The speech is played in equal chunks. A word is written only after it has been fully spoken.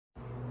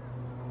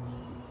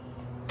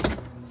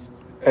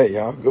Hey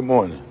y'all, good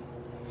morning.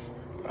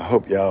 I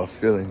hope y'all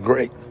feeling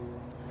great.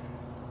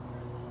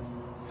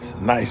 It's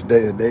a nice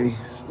day today.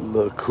 It's a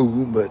little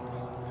cool, but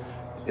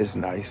it's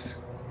nice.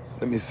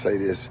 Let me say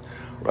this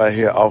right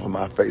here off of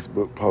my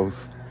Facebook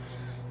post.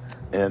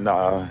 And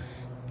I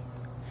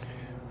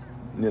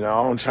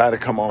don't try to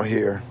come on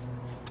here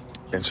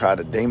and try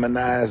to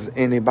demonize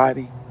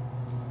anybody,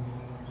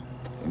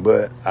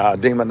 but I'll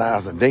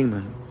demonize a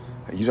demon.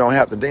 You don't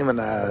have to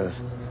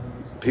demonize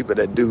people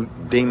that do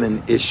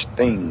demon-ish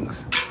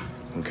things.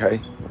 Okay?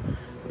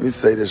 Let me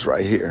say this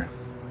right here.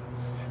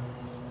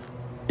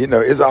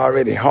 It's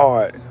already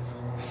hard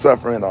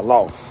suffering a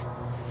loss.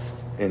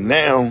 And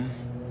now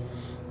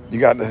you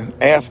got to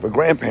ask for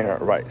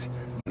grandparent rights.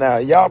 Now,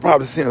 y'all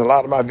probably seen a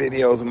lot of my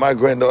videos with my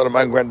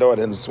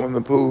granddaughter in the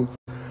swimming pool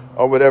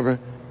or whatever.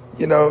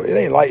 It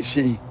ain't like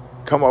she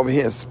come over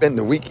here and spend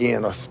the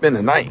weekend or spend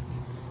the night.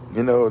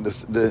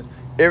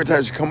 Every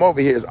time she come over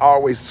here, it's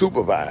always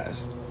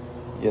supervised.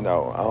 I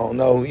don't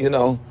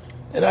know,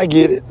 and I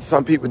get it.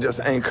 Some people just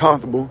ain't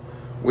comfortable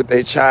with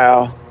their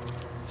child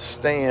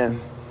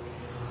staying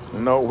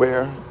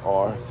nowhere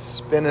or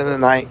spending the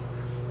night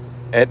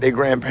at their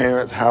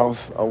grandparents'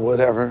 house or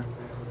whatever.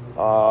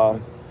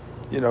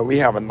 We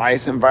have a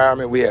nice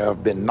environment. We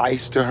have been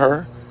nice to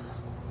her.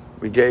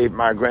 We gave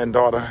my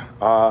granddaughter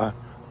a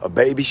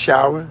baby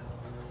shower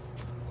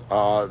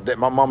that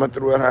my mama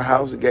threw at her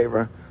house. We gave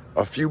her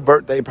a few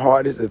birthday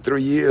parties in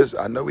 3 years.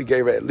 I know we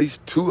gave her at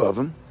least 2 of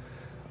them.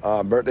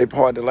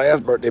 The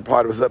last birthday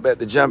party was up at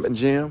the jumping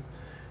gym.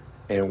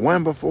 And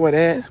one before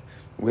that,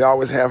 we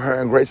always have her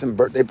and Grayson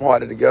birthday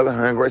party together.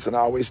 Her and Grayson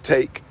always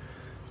take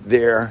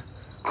their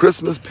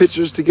Christmas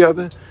pictures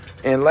together.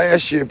 And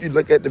last year, if you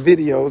look at the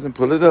videos and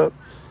pull it up,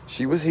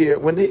 she was here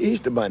when the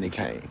Easter Bunny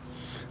came.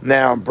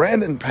 Now,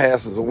 Brandon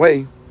passes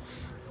away,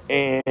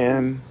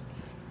 and,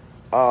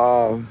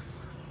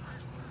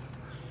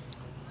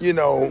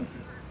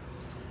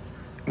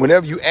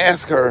 whenever you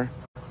ask her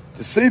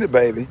to see the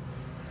baby,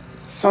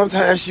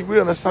 sometimes she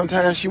will and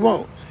sometimes she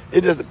won't.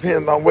 It just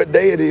depends on what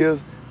day it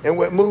is and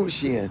what mood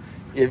she in.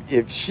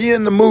 If she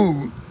in the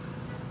mood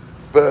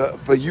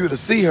for you to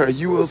see her,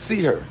 you will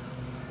see her.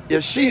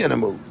 If she in the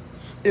mood.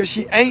 If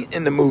she ain't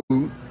in the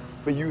mood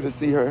for you to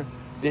see her,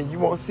 then you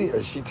won't see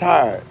her. She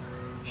tired.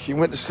 She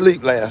went to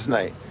sleep last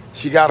night.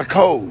 She got a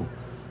cold.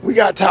 We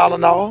got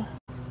Tylenol.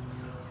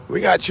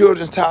 We got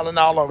children's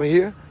Tylenol over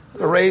here. I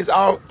done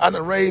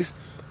raised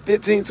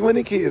 15,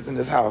 20 kids in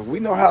this house.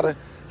 We know how to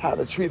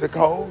treat a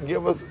cold.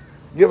 Give us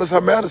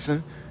her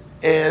medicine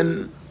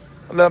and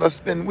let us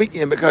spend the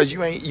weekend, because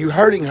you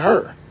hurting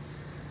her.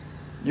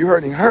 You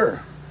hurting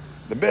her.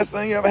 The best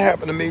thing ever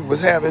happened to me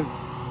was having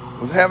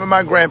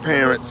my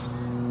grandparents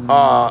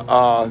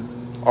around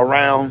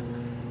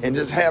and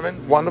just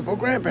having wonderful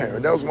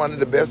grandparents. That was one of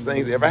the best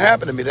things that ever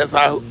happened to me. That's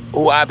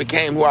who I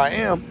became, who I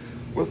am,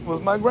 was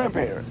my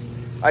grandparents.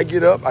 I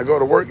get up, I go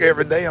to work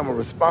every day. I'm a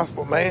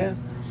responsible man.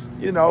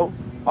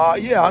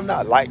 I'm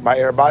not liked by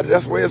everybody.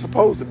 That's the way it's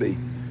supposed to be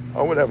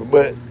or whatever.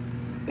 But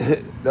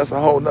that's a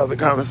whole nother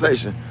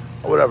conversation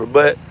or whatever.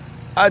 But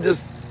I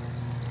just,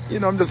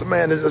 I'm just a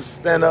man that just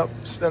stand up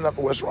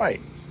for what's right.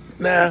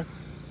 Now,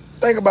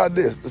 think about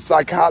this, the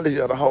psychology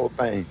of the whole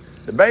thing.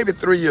 The baby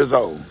 3 years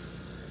old.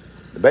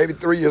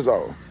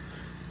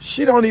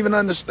 She don't even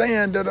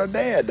understand that her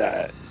dad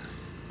died.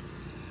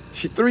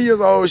 She 3 years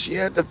old, she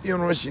at the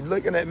funeral, she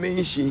looking at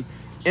me, she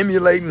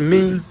emulating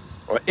me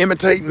or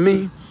imitating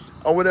me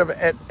or whatever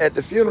at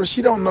the funeral.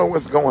 She don't know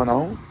what's going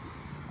on.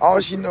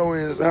 All she know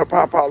is her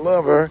papa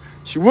love her.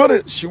 She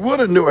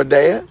would've knew her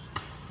dad,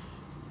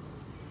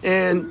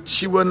 and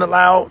she wouldn't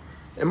allow.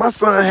 And my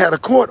son had a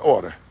court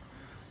order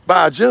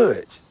by a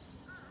judge.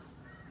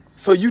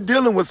 So you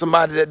dealing with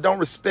somebody that don't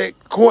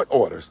respect court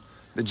orders.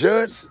 The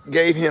judge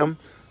gave him,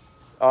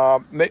 I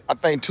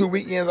think, 2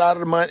 weekends out of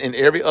the month and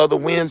every other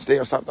Wednesday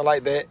or something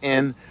like that,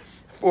 and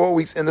 4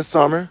 weeks in the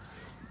summer.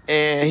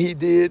 And he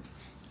did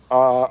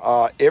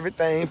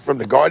everything from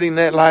the guardian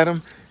ad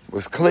litem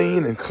was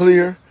clean and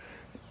clear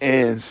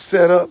and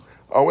set up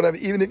or whatever.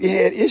 Even if he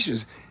had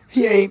issues,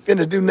 he ain't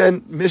finna do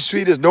nothing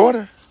mistreat his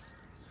daughter.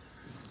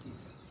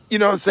 You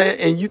know what I'm saying?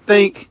 And you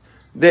think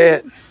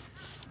that,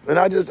 and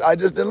I just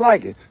didn't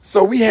like it.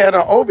 So we had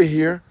her over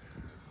here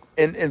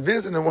and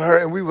visiting with her,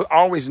 and we were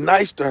always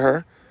nice to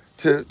her,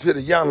 to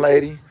the young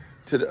lady,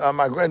 to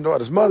my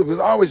granddaughter's mother. We was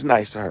always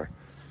nice to her,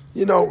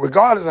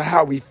 regardless of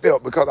how we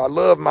felt, because I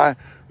love my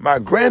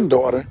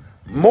granddaughter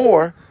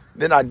more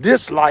than I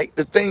disliked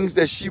the things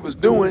that she was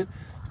doing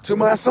to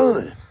my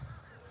son.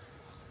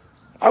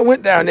 I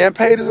went down there and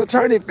paid his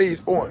attorney fees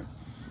for him,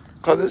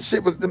 because this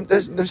shit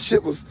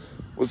was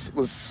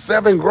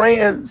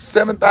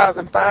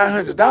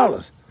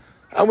 $7,500.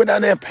 I went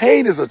down there and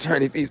paid his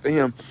attorney fees for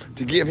him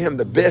to give him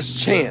the best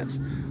chance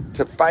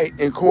to fight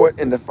in court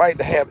and to fight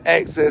to have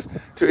access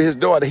to his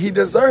daughter. He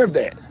deserved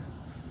that.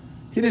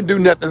 He didn't do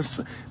nothing.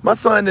 My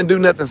son didn't do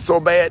nothing so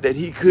bad that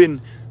he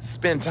couldn't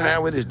spend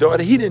time with his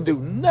daughter. He didn't do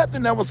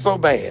nothing that was so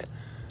bad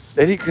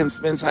that he couldn't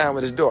spend time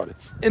with his daughter.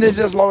 And it's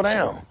just low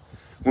down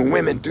when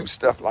women do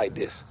stuff like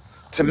this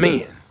to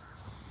men.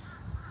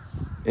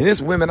 And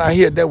there's women out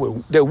here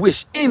that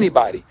wish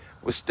anybody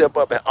would step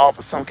up and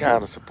offer some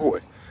kind of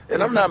support.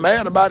 And I'm not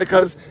mad about it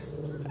because,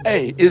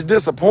 hey, it's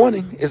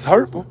disappointing, it's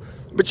hurtful,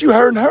 but you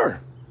hurting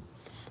her.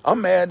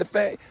 I'm mad at the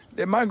fact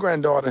that my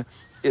granddaughter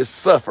is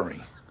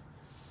suffering.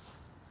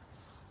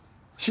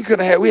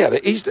 We had an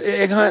Easter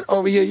egg hunt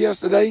over here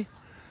yesterday.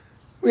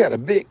 We had a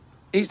big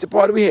Easter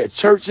party. We had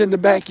church in the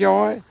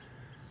backyard.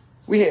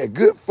 We had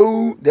good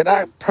food that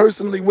I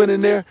personally went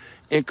in there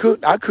and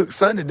cooked. I cooked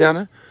Sunday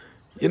dinner,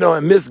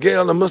 and Miss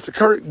Gail and Mr.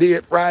 Kirk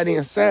did Friday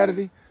and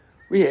Saturday.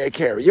 We had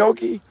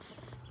karaoke.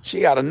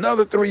 She got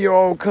another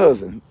 3-year-old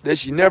cousin that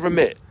she never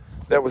met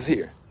that was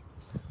here.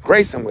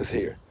 Grayson was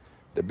here.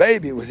 The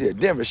baby was here.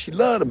 Denver, she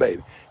loved the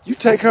baby. You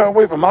take her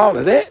away from all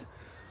of that?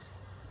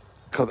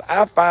 Because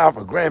I filed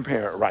for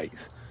grandparent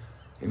rights.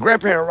 And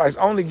grandparent rights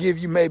only give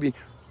you maybe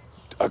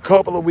a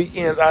couple of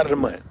weekends out of the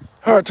month.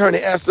 Her attorney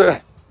asked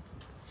her,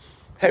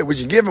 hey, would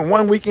you give him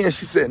one weekend?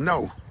 She said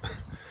no.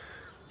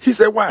 He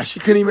said, why? She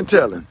couldn't even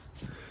tell him.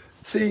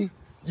 See,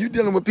 you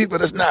dealing with people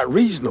that's not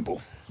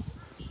reasonable.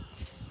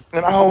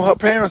 And I hold her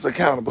parents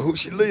accountable, who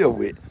she lived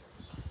with.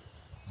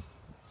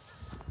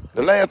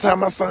 The last time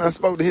my son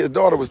spoke to his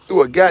daughter was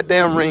through a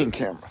goddamn Ring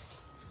camera.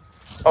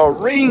 A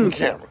Ring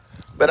camera.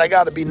 But I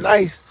got to be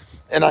nice,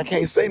 and I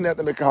can't say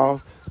nothing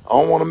because I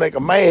don't want to make her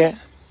mad.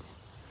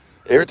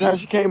 Every time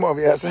she came over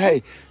here, I said,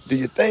 hey, do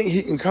you think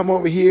he can come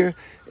over here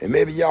and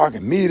maybe y'all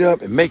can meet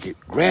up and make it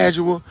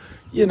gradual,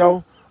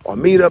 or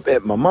meet up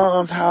at my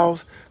mom's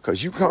house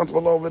because you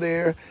comfortable over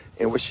there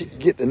and where she can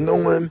get to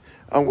know him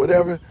or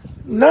whatever?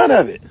 None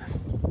of it.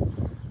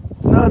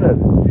 None of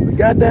it. But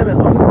goddamn it, I'm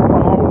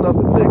a whole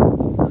nother nigga.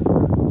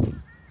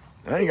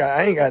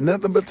 I ain't got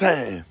nothing but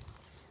time.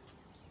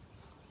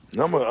 We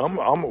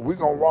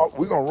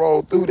gonna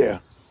roll through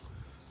there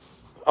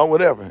or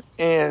whatever.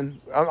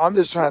 And I'm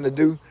just trying to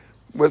do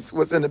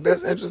what's in the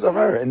best interest of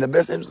her. And the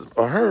best interest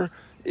of her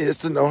is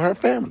to know her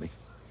family.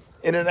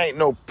 And it ain't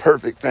no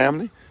perfect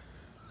family,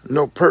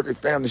 no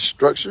perfect family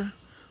structure.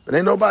 But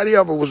ain't nobody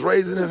ever was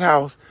raised in this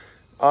house,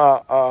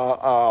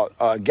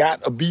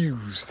 got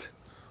abused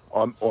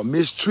or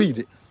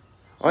mistreated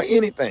or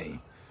anything.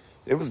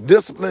 It was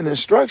discipline and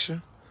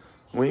structure.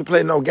 We ain't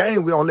play no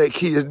game. We don't let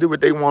kids do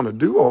what they want to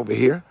do over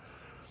here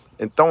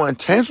and throwing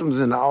tantrums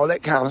and all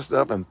that kind of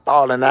stuff and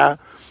falling out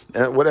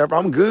and whatever.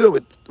 I'm good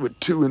with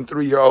 2 and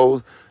 3 year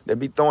olds that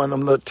be throwing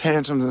them little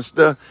tantrums and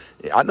stuff.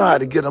 I know how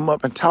to get them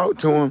up and talk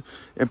to them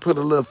and put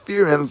a little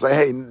fear in them and say,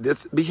 hey,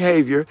 this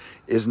behavior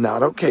is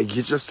not okay.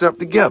 Get yourself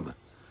together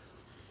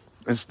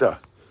and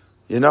stuff,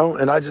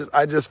 And I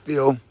just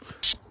feel,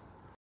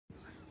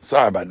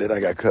 sorry about that. I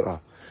got cut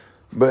off.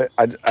 But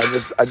I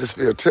just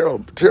feel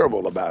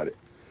terrible about it.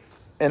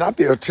 And I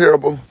feel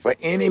terrible for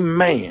any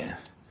man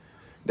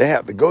that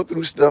have to go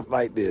through stuff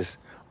like this,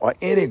 or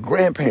any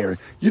grandparent.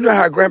 You know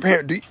how do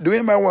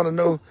anybody want to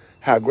know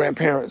how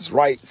grandparents'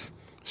 rights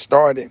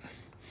started?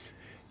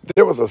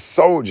 There was a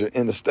soldier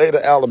in the state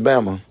of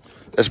Alabama,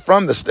 that's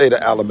from the state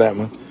of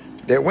Alabama,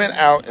 that went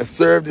out and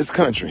served his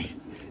country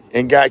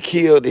and got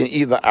killed in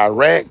either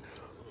Iraq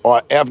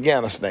or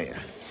Afghanistan.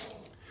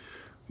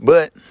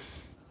 But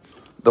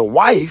the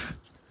wife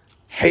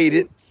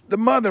hated the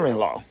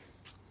mother-in-law.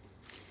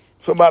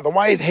 So by the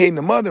wife hating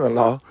the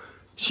mother-in-law,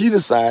 she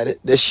decided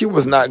that she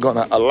was not going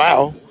to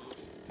allow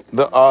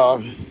the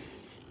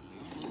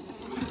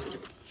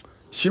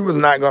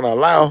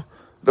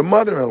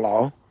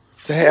mother-in-law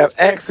to have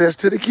access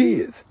to the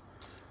kids.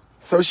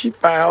 So she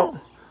filed,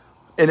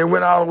 and it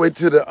went all the way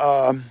to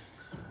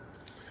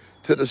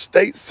the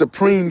state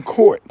Supreme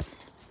Court.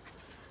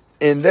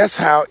 And that's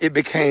how it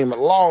became a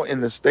law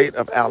in the state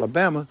of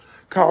Alabama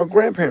called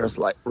grandparents'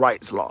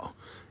 rights law.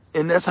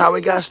 And that's how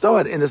it got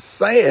started. And it's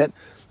sad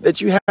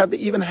that you have to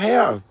even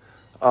have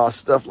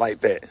stuff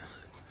like that.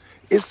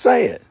 It's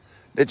sad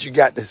that you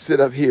got to sit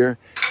up here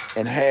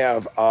and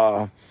have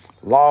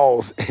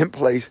laws in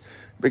place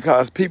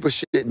because people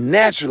should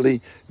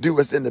naturally do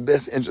what's in the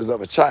best interest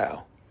of a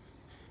child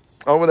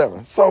or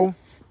whatever. So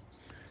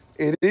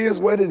it is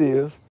what it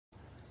is.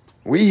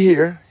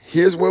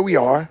 Here's where we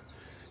are.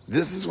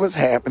 This is what's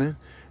happening.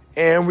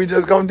 And we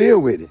just gonna deal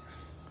with it.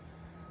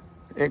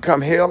 And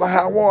come hell or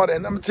high water.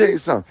 And I'm gonna tell you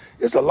something.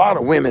 It's a lot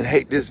of women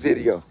hate this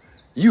video.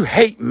 You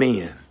hate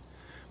men.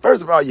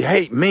 First of all, you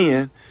hate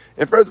men.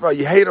 And first of all,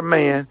 you hate a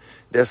man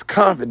that's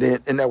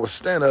confident and that will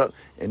stand up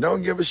and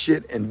don't give a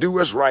shit and do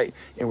what's right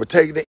and will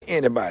take it to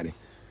anybody.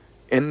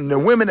 And the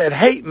women that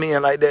hate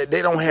men like that,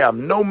 they don't have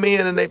no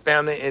men in their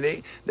family and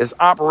that's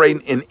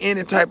operating in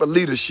any type of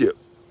leadership.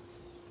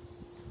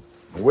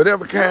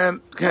 Whatever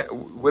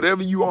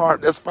whatever you are,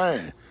 that's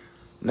fine.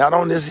 Not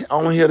on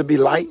here to be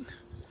liked.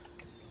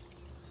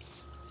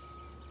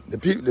 The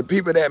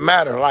people that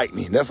matter like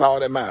me. That's all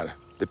that matter.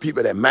 The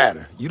people that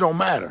matter. You don't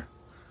matter.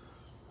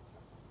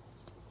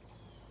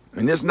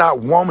 And it's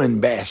not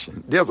woman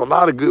bashing. There's a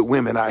lot of good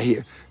women out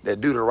here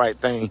that do the right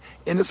thing.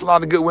 And there's a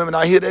lot of good women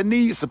out here that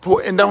need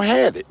support and don't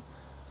have it.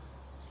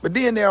 But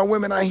then there are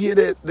women out here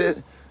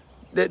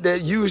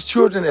that use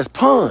children as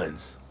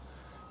pawns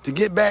to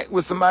get back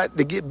with somebody,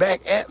 to get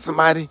back at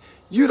somebody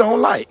you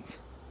don't like.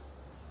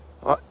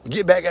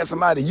 get back at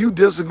somebody you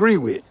disagree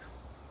with.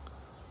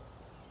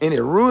 And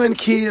it ruined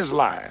kids'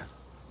 lives.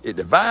 It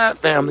divide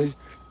families.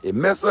 It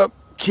mess up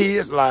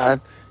kids'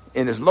 lives.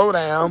 And it's low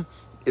down.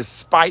 It's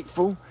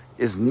spiteful.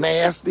 It's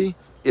nasty.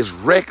 It's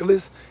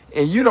reckless.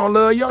 And you don't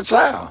love your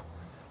child.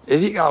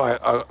 If he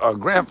got a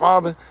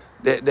grandfather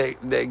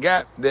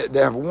that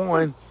have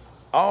won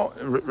all,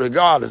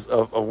 regardless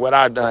of what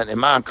I've done and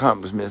my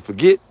accomplishments,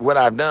 forget what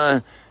I've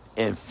done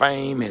in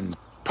fame and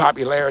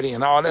popularity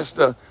and all that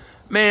stuff.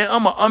 Man,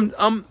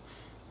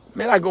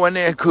 man, I go in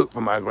there and cook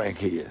for my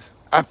grandkids.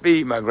 I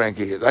feed my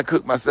grandkids. I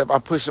cook myself. I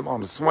push them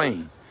on the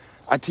swing.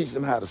 I teach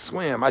them how to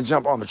swim. I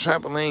jump on the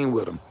trampoline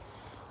with them.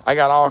 I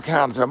got all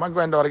kinds of stuff. My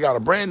granddaughter got a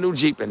brand new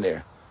Jeep in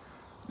there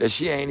that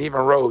she ain't even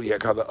rode yet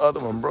because the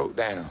other one broke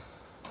down.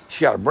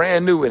 She got a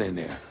brand new one in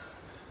there.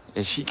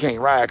 And she can't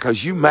ride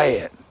because you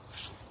mad.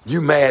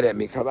 You mad at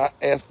me because I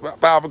asked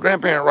for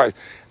grandparent rights.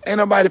 Ain't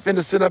nobody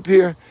finna sit up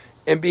here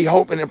and be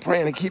hoping and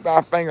praying and keep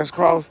our fingers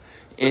crossed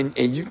and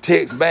you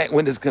text back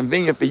when it's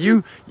convenient for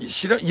you.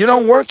 You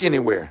don't work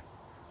anywhere.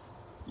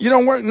 You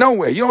don't work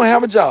nowhere. You don't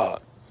have a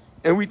job.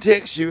 And we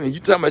text you and you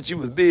talking about you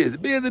was busy.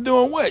 Busy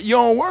doing what? You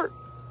don't work.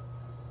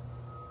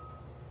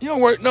 You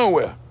don't work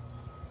nowhere.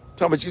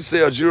 Talking about you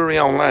sell jewelry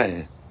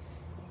online.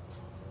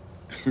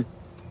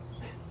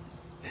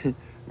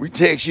 We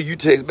text you, you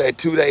text back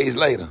 2 days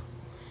later.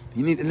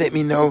 You need to let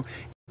me know.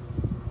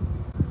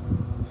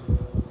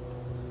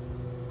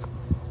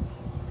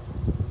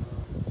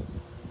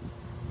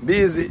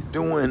 Busy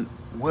doing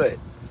what?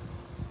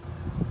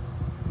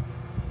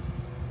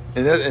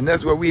 And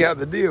that's what we have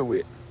to deal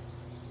with.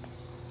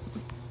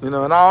 You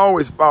know, and I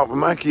always fought for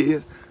my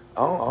kids.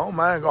 I don't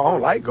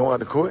like going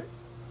to court.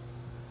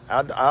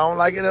 I don't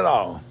like it at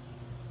all.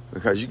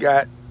 Because you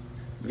got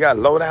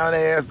low down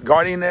ass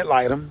guardian ad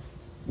litem,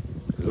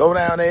 low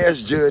down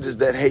ass judges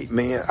that hate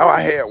men. Oh,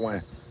 I had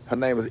one. Her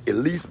name was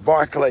Elise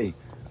Barclay.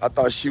 I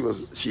thought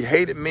she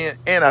hated men,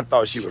 and I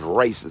thought she was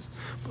racist.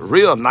 But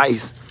real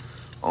nice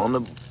on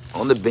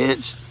the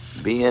bench,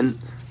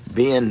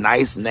 being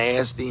nice,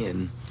 nasty,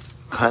 and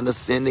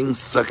condescending,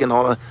 sucking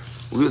on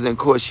we was in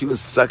court, she was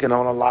sucking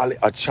on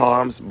a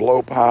Charms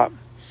blow pop.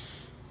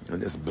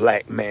 And this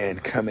black man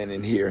coming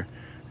in here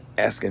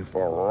asking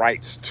for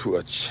rights to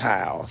a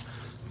child,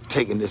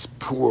 taking this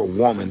poor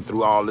woman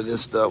through all of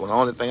this stuff. And the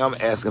only thing I'm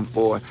asking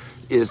for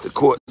is the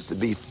courts to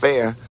be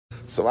fair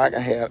so I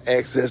can have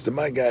access to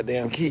my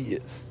goddamn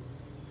kids.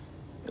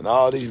 And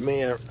all these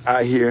men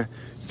out here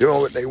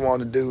doing what they want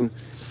to do.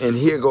 And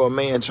here go a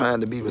man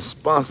trying to be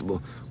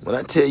responsible. When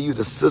I tell you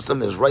the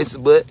system is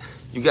racist, but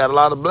you got a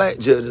lot of black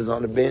judges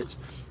on the bench,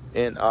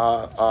 and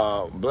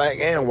black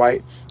and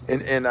white.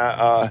 And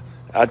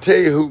I tell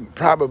you who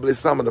probably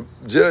some of the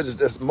judges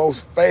that's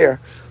most fair,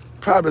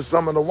 probably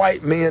some of the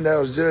white men that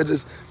are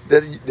judges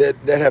that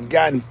have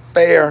gotten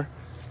fair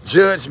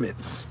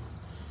judgments.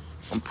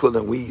 I'm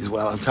pulling weeds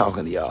while I'm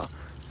talking to y'all.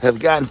 Have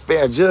gotten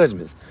fair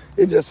judgments.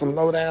 It's just some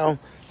low down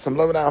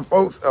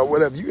folks or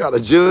whatever. You got a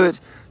judge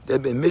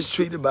that been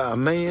mistreated by a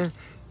man.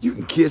 You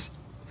can kiss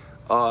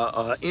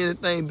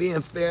anything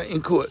being fair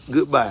in court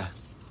goodbye.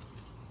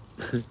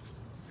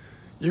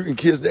 You can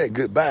kiss that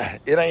goodbye.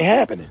 It ain't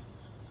happening.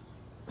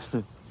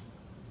 It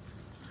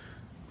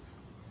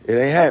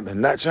ain't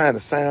happening. Not trying to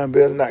sound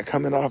better, not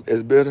coming off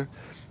as bitter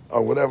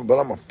or whatever, but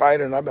I'm a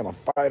fighter and I've been a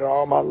fighter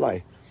all my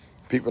life.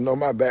 People know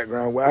my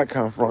background, where I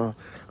come from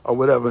or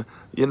whatever.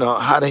 You know,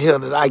 how the hell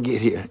did I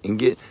get here and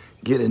get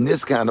in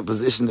this kind of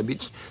position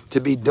to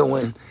be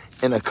doing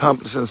and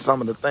accomplishing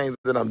some of the things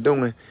that I'm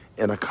doing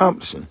and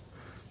accomplishing?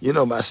 You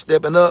know, by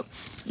stepping up,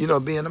 you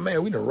know, being a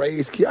man. We done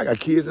raised kids. I got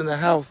kids in the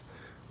house.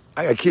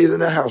 I got kids in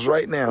the house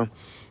right now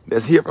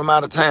that's here from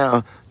out of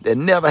town that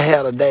never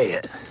had a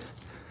dad.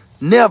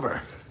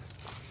 Never.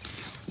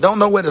 Don't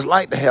know what it's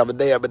like to have a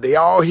dad, but they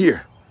all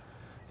here.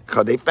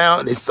 Because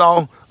they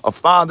saw a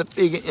father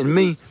figure in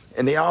me,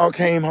 and they all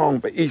came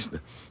home for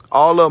Easter.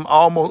 All of them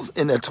almost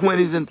in their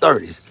 20s and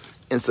 30s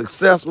and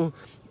successful,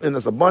 and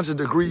there's a bunch of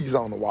degrees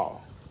on the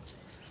wall.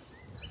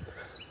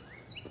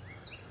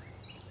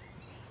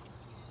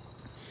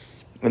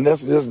 And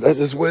that's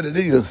just what it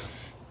is.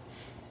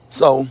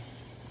 So,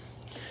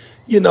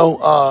 you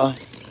know,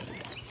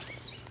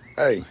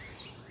 hey,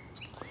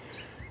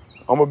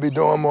 I'm going to be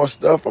doing more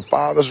stuff for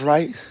father's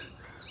rights,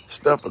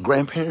 stuff for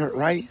grandparent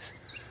rights,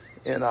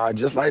 and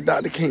just like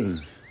Dr.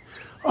 King.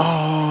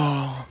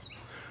 Oh,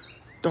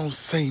 don't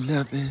say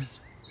nothing.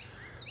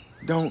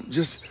 Don't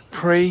just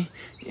pray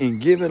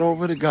and give it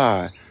over to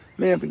God.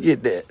 Man,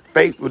 forget that.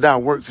 Faith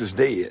without works is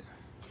dead.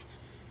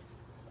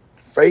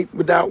 Faith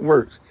without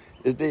works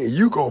is dead.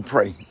 You gonna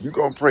pray. You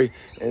gonna pray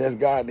and ask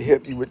God to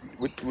help you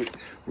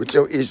with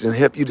your issue and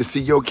help you to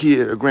see your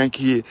kid or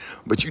grandkid,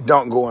 but you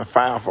don't go and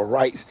file for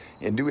rights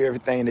and do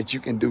everything that you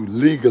can do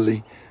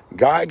legally.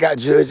 God got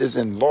judges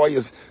and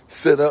lawyers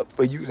set up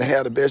for you to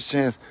have the best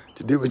chance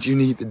to do what you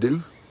need to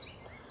do.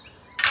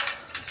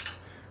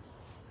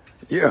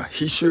 Yeah,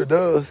 he sure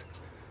does.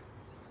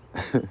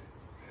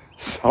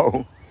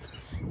 So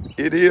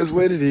it is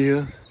what it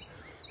is,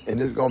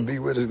 and it's gonna be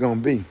what it's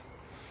gonna be.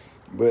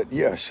 But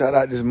yeah, shout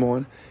out this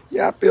morning.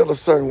 Yeah, I feel a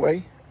certain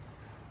way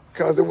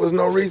because there was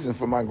no reason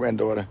for my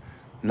granddaughter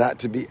not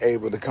to be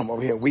able to come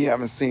over here. We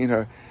haven't seen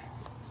her.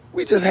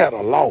 We just had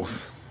a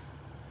loss.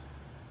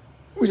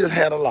 We just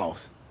had a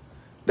loss.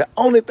 The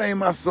only thing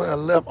my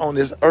son left on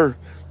this earth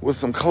was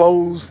some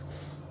clothes,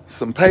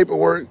 some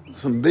paperwork,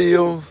 some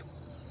bills,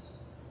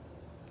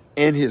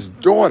 and his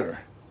daughter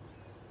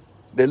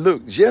that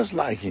looked just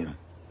like him.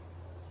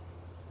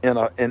 And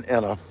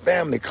a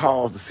family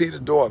calls to see the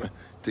daughter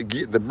to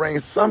bring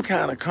some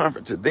kind of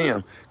comfort to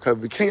them, because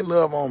we can't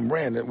love on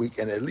Brandon, we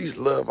can at least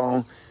love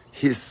on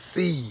his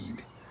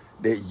seed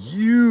that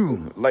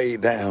you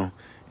laid down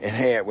and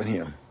had with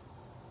him.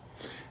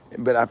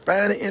 But I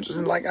find it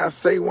interesting, like I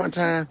say one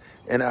time,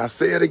 and I'll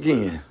say it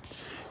again.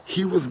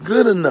 He was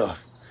good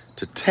enough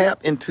to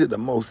tap into the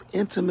most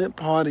intimate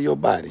part of your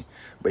body,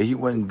 but he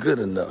wasn't good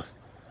enough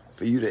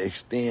for you to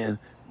extend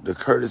the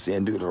courtesy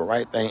and do the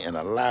right thing and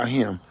allow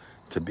him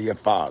to be a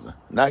father.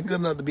 Not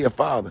good enough to be a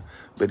father,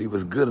 but he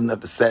was good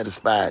enough to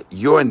satisfy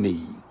your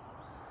need.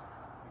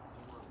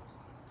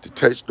 To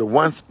touch the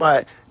one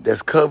spot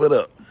that's covered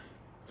up.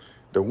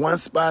 The one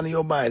spot in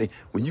your body,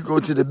 when you go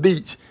to the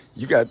beach,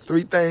 you got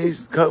 3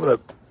 things covered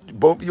up,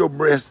 both your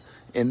breasts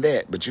and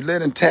that. But you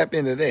let him tap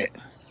into that,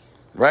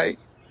 right?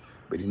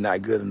 But he's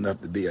not good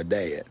enough to be a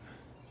dad.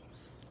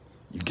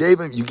 You gave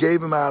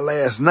him our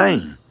last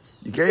name.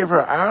 You gave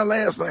her our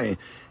last name,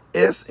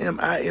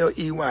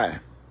 Smiley.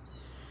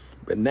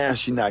 But now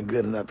she's not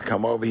good enough to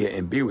come over here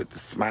and be with the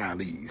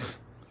Smileys.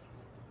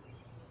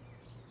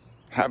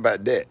 How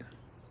about that?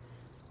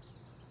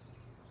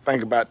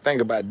 Think about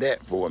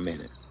that for a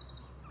minute.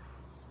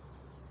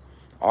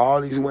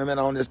 All these women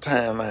on this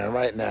timeline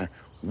right now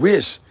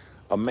wish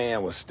a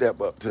man would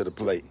step up to the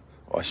plate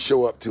or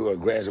show up to a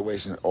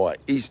graduation or an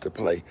Easter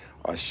play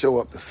or show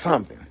up to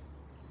something.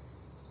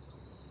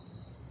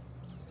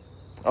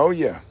 Oh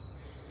yeah.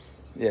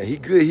 Yeah, he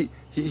good.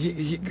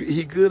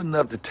 He good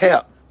enough to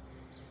tap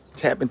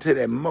into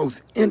that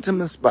most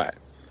intimate spot.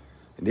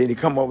 And then he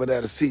come over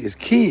there to see his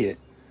kid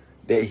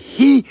that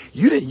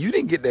you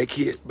didn't get that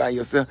kid by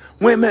yourself.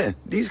 Wait a minute,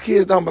 these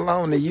kids don't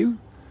belong to you.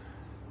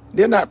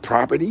 They're not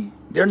property.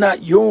 They're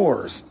not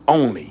yours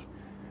only.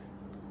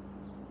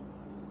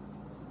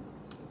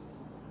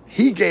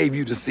 He gave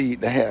you the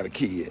seed to have a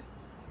kid.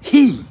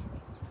 He,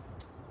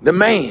 the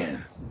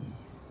man.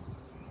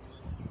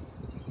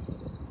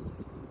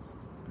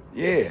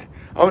 Yeah.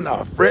 Oh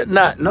no, fret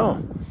not.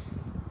 No.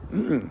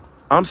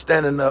 I'm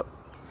standing up.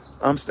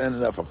 I'm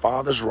standing up for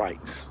fathers'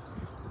 rights.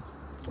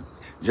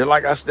 Just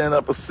like I stand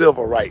up for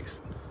civil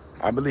rights.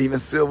 I believe in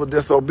civil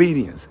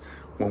disobedience.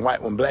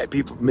 When black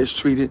people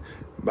mistreated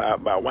by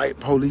white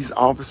police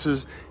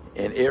officers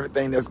and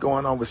everything that's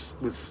going on with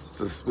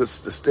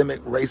systemic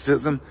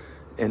racism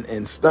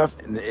and stuff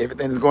and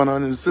everything that's going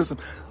on in the system,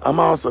 I'm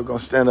also going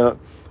to stand up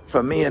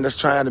for men that's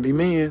trying to be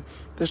men,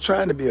 that's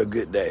trying to be a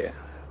good dad.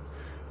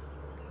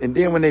 And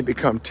then when they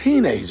become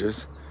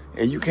teenagers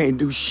and you can't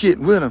do shit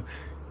with them,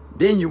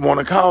 then you want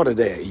to call the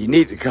dad. You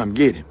need to come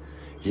get him.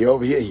 He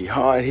over here, he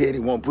hard-headed, he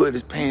won't put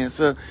his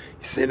pants up.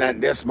 He sitting out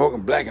there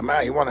smoking black and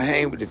mild. He want to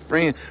hang with his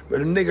friend.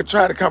 But a nigga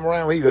try to come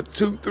around when he got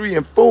 2, 3,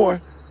 and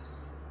 4.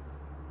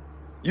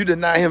 You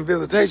deny him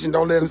visitation,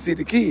 don't let him see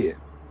the kid.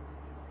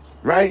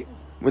 Right?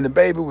 When the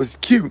baby was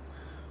cute,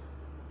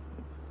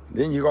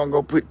 then you're going to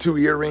go put 2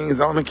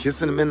 earrings on him,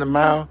 kissing him in the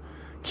mouth,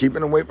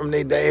 keeping him away from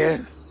their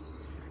dad,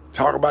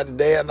 talk about the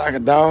dad like a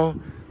dog.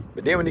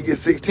 But then when he gets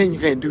 16, you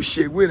can't do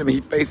shit with him.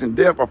 He facing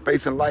death or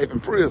facing life in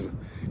prison.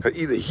 Because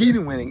either he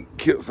done went and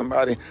killed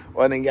somebody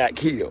or then got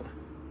killed.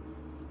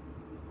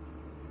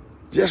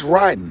 Just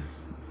riding.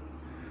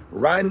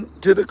 Riding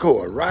to the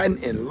core.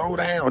 Riding and low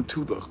down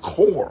to the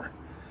core.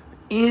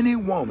 Any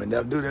woman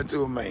that'll do that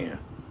to a man.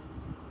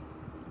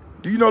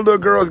 Do you know little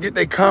girls get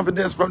their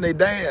confidence from their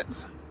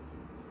dads?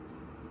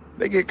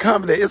 They get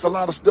confident. It's a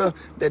lot of stuff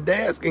that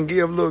dads can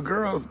give little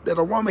girls that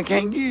a woman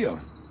can't give.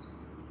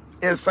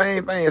 And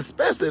same thing,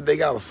 especially if they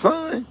got a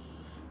son.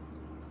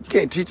 You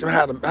can't teach them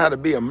how to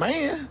be a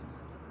man.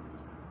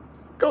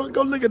 Go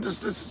look at the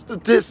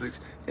statistics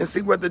and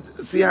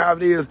see how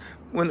it is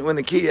when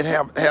the kid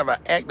have an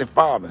active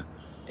father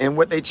and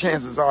what their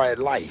chances are at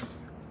life.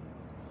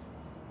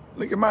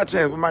 Look at my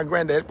chance with my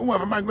granddad. If it weren't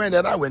for my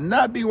granddad, I would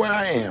not be where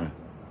I am.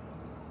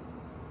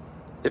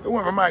 If it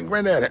weren't for my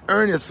granddad,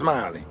 Ernest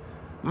Smiley,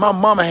 my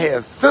mama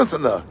had sense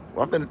enough.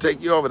 Well, I'm going to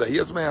take you over there.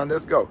 Yes, ma'am,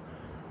 let's go.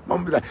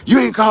 Mama be like, you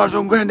ain't called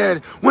your granddaddy.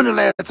 When the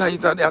last time you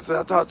talked to him? I said,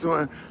 I talked to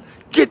him.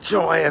 Get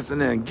your ass in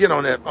there and get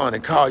on that phone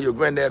and call your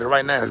granddaddy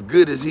right now. As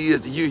good as he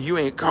is to you, you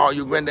ain't called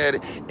your granddaddy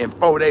in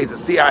 4 days to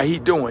see how he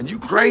doing. You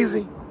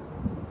crazy?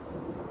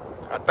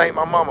 I think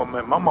my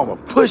mama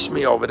pushed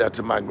me over there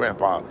to my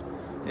grandfather.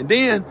 And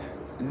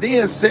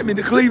then sent me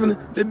to Cleveland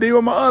to be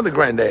with my other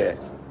granddad,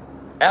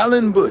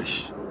 Alan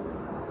Bush.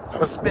 I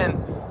would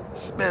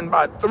spend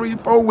about 3 or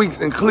 4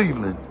 weeks in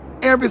Cleveland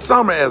every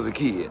summer as a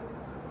kid.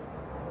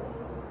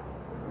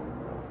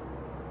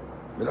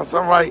 But that's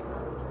all right.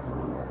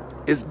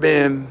 It's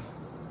been,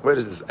 what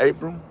is this,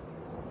 April?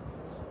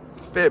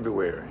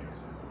 February.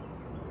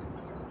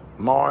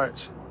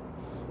 March,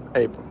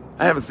 April.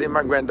 I haven't seen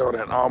my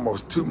granddaughter in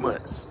almost 2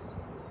 months.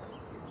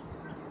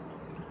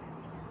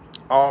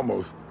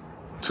 Almost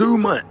 2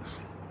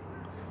 months.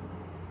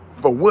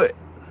 For what?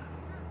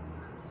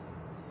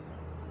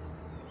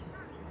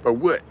 For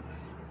what?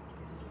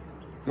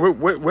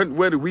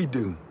 What do we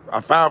do? I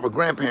filed for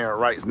grandparent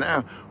rights.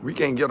 Now we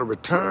can't get a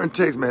return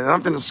text message.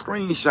 I'm finna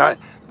screenshot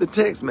the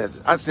text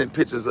message. I sent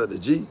pictures of the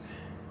G.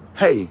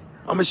 Hey,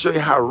 I'm gonna show you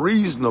how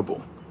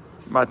reasonable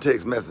my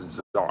text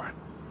messages are.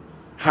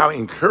 How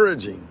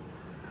encouraging,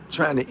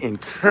 trying to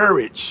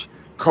encourage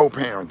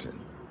co-parenting.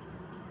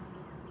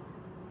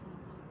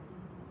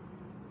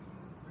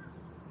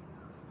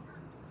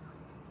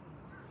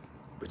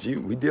 But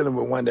we dealing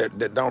with one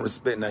that don't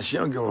respect. Now she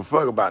don't give a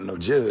fuck about no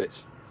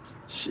judge.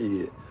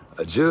 Shit,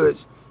 a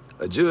judge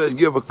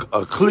give a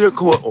clear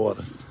court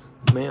order.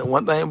 Man,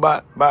 one thing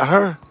about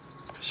her,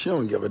 she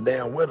don't give a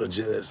damn what a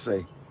judge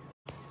say.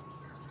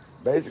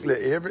 Basically,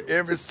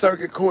 every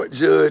circuit court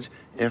judge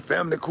and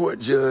family court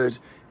judge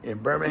in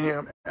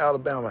Birmingham,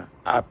 Alabama,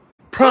 I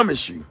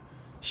promise you,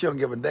 she don't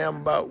give a damn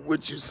about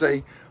what you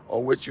say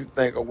or what you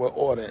think or what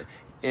order.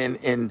 And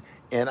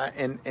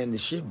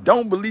she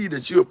don't believe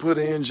that you'll put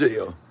her in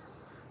jail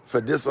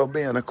for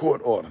disobeying a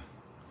court order.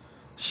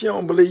 She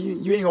don't believe you.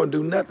 You ain't gonna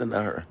do nothing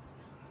to her.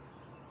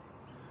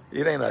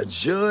 It ain't a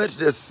judge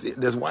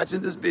that's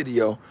watching this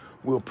video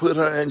will put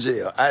her in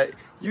jail.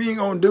 You ain't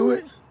gonna do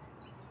it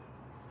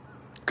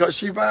because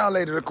she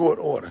violated a court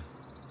order.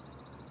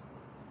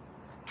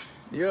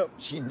 Yep,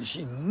 she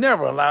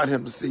never allowed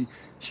him to see.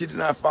 She did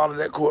not follow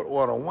that court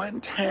order one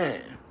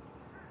time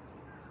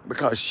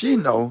because she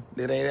know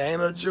that it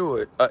ain't a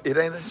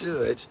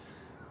judge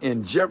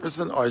in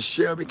Jefferson or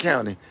Shelby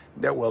County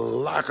that will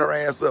lock her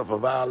ass up for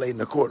violating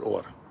a court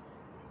order.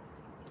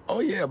 Oh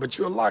yeah, but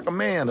you'll lock a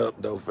man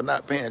up though for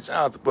not paying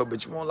child support,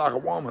 but you won't lock a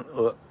woman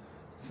up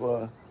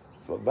for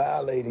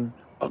violating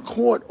a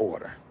court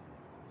order.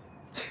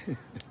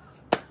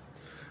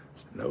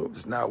 No,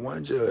 it's not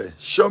one judge.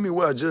 Show me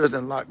where a judge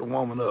done locked a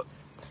woman up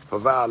for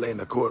violating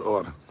a court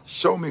order.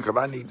 Show me, because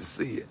I need to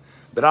see it.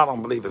 But I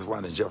don't believe it's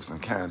one in Jefferson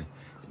County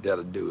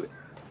that'll do it.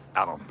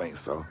 I don't think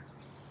so.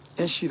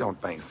 And she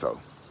don't think so.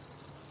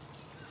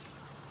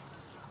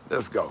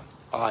 Let's go.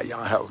 All right,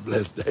 y'all have a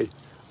blessed day.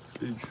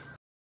 Peace.